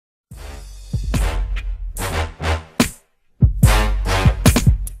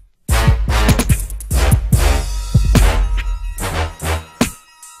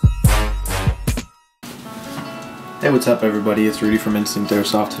Hey, what's up everybody? It's Rudy from Instinct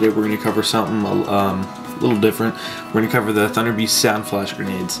Airsoft. Today we're going to cover something a little different. We're going to cover the Thunder Beast Sound Flash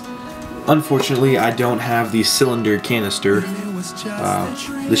Grenades. Unfortunately, I don't have the cylinder canister,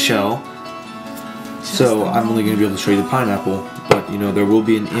 the shell, so I'm only going to be able to show you the pineapple, but you know, there will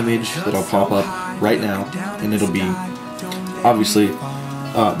be an image that I'll pop up right now, and it'll be, obviously,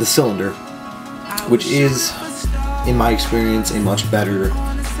 the cylinder, which is, in my experience, a much better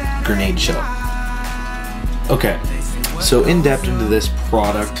grenade shell. Okay, so in depth into this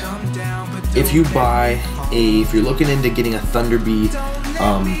product, if you're looking into getting a Thunder Beast,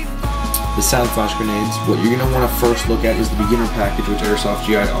 the Sound Flash grenades, what you're going to want to first look at is the beginner package which Airsoft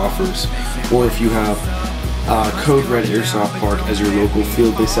GI offers, or if you have Code Red Airsoft Park as your local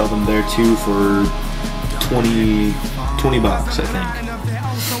field, they sell them there too for 20 bucks, I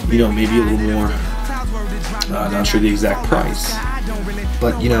think. You know, maybe a little more. Not sure the exact price,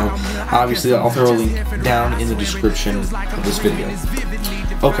 but you know, obviously I'll throw a link down in the description of this video.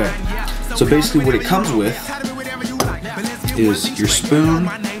 Okay, so basically what it comes with is your spoon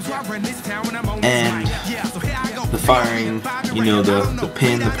and the firing, you know, the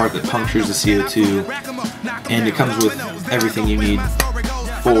pin, the part that punctures the CO2, and it comes with everything you need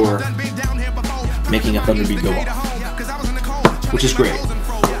for making a Thunder Beast go off, which is great.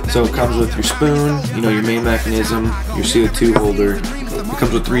 So it comes with your spoon, you know, your main mechanism, your CO2 holder. It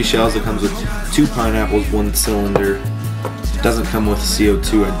comes with 3 shells. It comes with 2 pineapples, 1 cylinder. It doesn't come with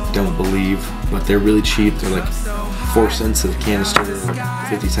CO2, I don't believe, but they're really cheap. They're like 4 cents a canister,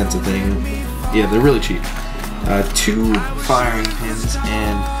 50 cents a thing. Yeah, they're really cheap. 2 firing pins,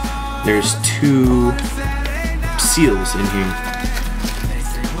 and there's 2 seals in here.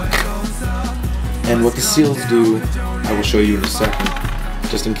 And what the seals do, I will show you in a second.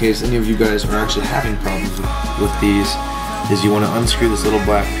 Just in case any of you guys are actually having problems with these, is you want to unscrew this little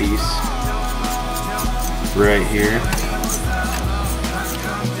black piece right here.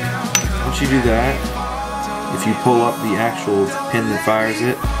 Once you do that, if you pull up the actual pin that fires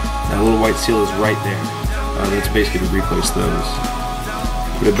it, that little white seal is right there. That's basically to replace those.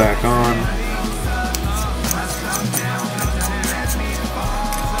 Put it back on.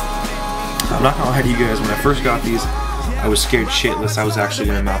 I'm not gonna lie to you guys, when I first got these, I was scared shitless I was actually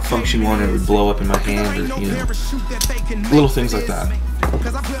going to malfunction one, or it would blow up in my hand, or, you know, little things like that.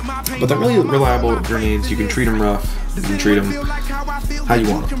 But they're really reliable grenades. You can treat them rough, you can treat them how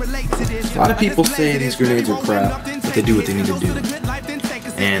you want them. A lot of people say these grenades are crap, but they do what they need to do.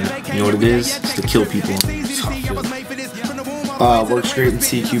 And you know what it is? It's to kill people. Works great in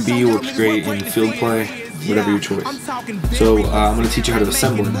CQB, works great in field play, whatever your choice. So I'm going to teach you how to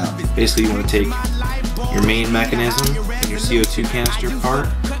assemble it now. Basically, you want to take your main mechanism and your CO2 canister part.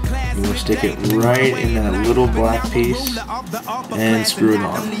 You want to stick it right in that little black piece and screw it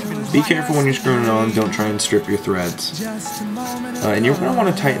on. Be careful when you're screwing it on, don't try and strip your threads. And you're going to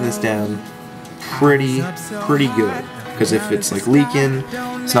want to tighten this down pretty good, because if it's like leaking,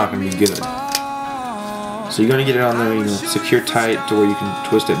 it's not going to be good. So you're going to get it on there, you know, secure tight to where you can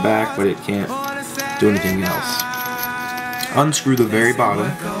twist it back, but it can't do anything else. Unscrew the very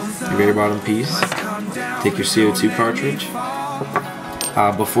bottom, your very bottom piece. Take your CO2 cartridge.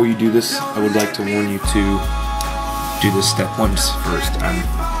 Before you do this, I would like to warn you to do this step once first. I'm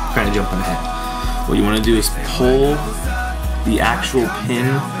kind of jumping ahead. What you want to do is pull the actual pin,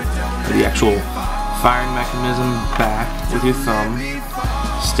 or the actual firing mechanism, back with your thumb.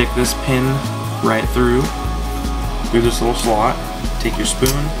 Stick this pin right through this little slot. Take your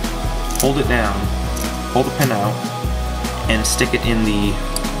spoon, hold it down, pull the pin out, and stick it in the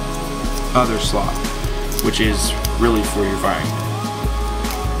other slot, which is really for your firing.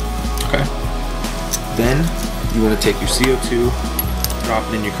 Okay. Then you want to take your CO2, drop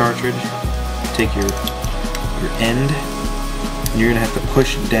it in your cartridge, take your end, and you're going to have to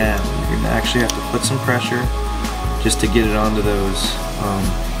push it down. You're going to actually have to put some pressure just to get it onto those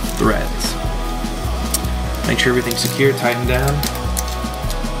threads. Make sure everything's secure, tighten down.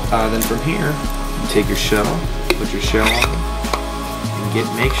 Then from here, you take your shell, put your shell on,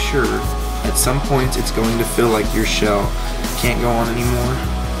 and make sure at some points it's going to feel like your shell can't go on anymore,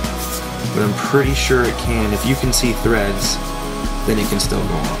 but I'm pretty sure it can. If you can see threads, then it can still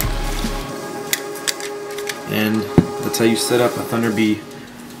go on. And that's how you set up a Thunder Beast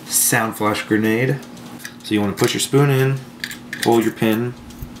Sound Flash grenade. So you want to put your spoon in, hold your pin,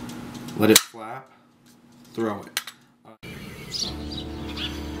 let it flap, throw it.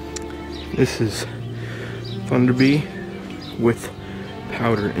 This is Thunder Beast with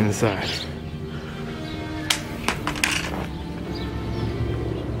powder inside.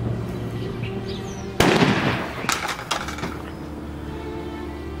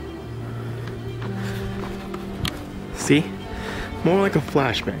 See? More like a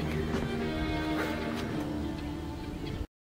flashbang.